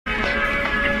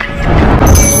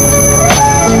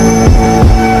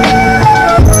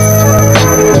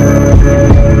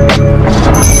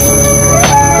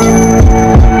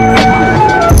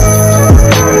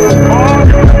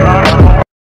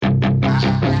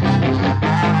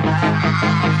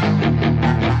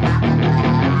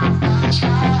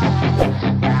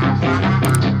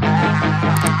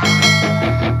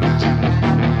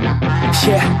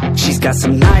got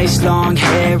some nice long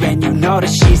hair, and you know that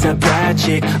she's a bad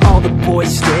chick. All the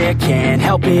boys stare, can't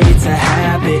help it, it's a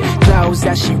habit. Clothes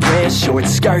that she wears, short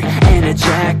skirt and a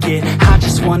jacket. I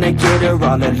just wanna get her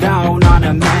all alone on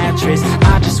a mattress.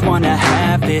 I just wanna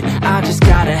have it, I just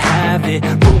gotta have it.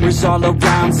 Rumors all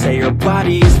around say her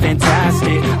body is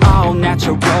fantastic. All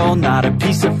natural, not a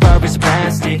piece of fur is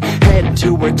plastic. Head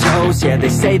to her toes, yeah, they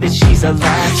say that she's a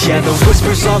latch. Yeah, the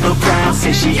whispers all around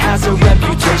say she has a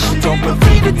reputation. Don't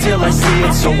believe it till I see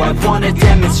it, so I want a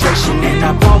demonstration. And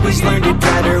I've always learned it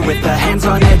better with a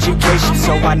hands-on education.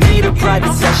 So I need a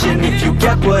private session if you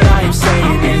get what I am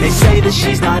saying. And they say that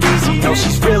she's not easy, no,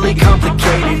 she's really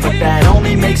complicated. But that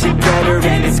only makes it better,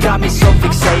 and it's got me so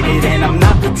fixated. And I'm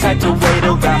not the type to wait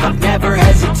around, I've never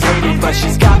hesitated. But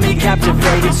she's got me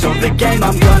captivated, so the game,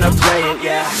 I'm gonna play it,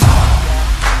 yeah.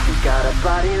 She's got a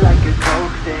body like a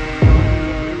coke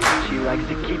thing. She likes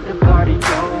to keep the party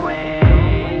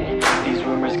going. These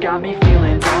rumors got me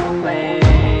feeling lonely.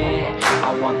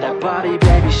 I want that body,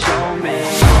 baby, show me.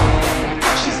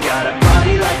 She's got a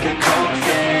body like a coke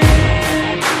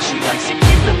thing. She likes to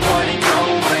keep the party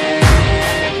going.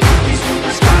 These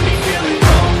rumors got me feeling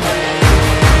lonely.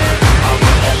 I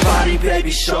want that body,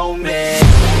 baby, show me.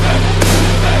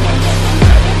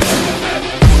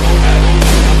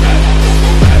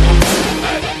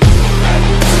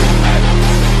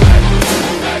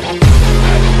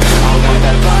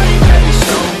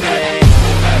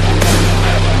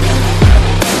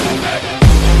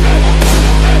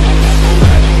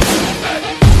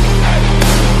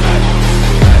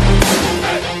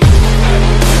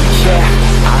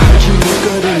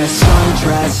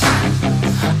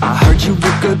 I heard you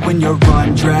look good when you're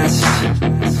undressed.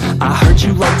 I heard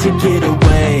you like to get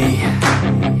away.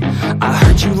 I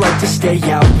heard you like to stay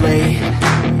out late.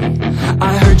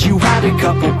 I heard you had a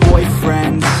couple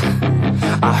boyfriends.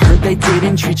 I heard they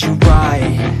didn't treat you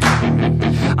right.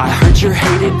 I heard you're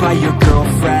hated by your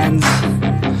girlfriends,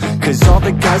 'cause all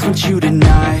the guys want you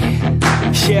tonight.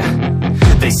 Yeah,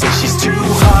 they say she's too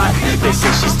hot, they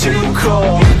say she's too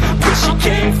cold. Where she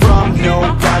came from,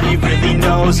 nobody really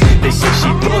knows. They say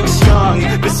she looks young,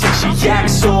 but say she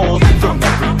acts old. From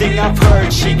everything I've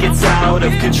heard, she gets out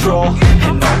of control.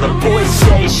 And all the boys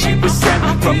say she was sent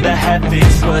from the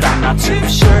heavens, but I'm not too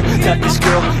sure that this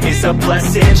girl is a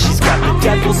blessing. She's got the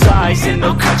devil's eyes, and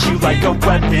they'll cut you like a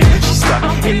weapon. She's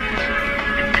stuck in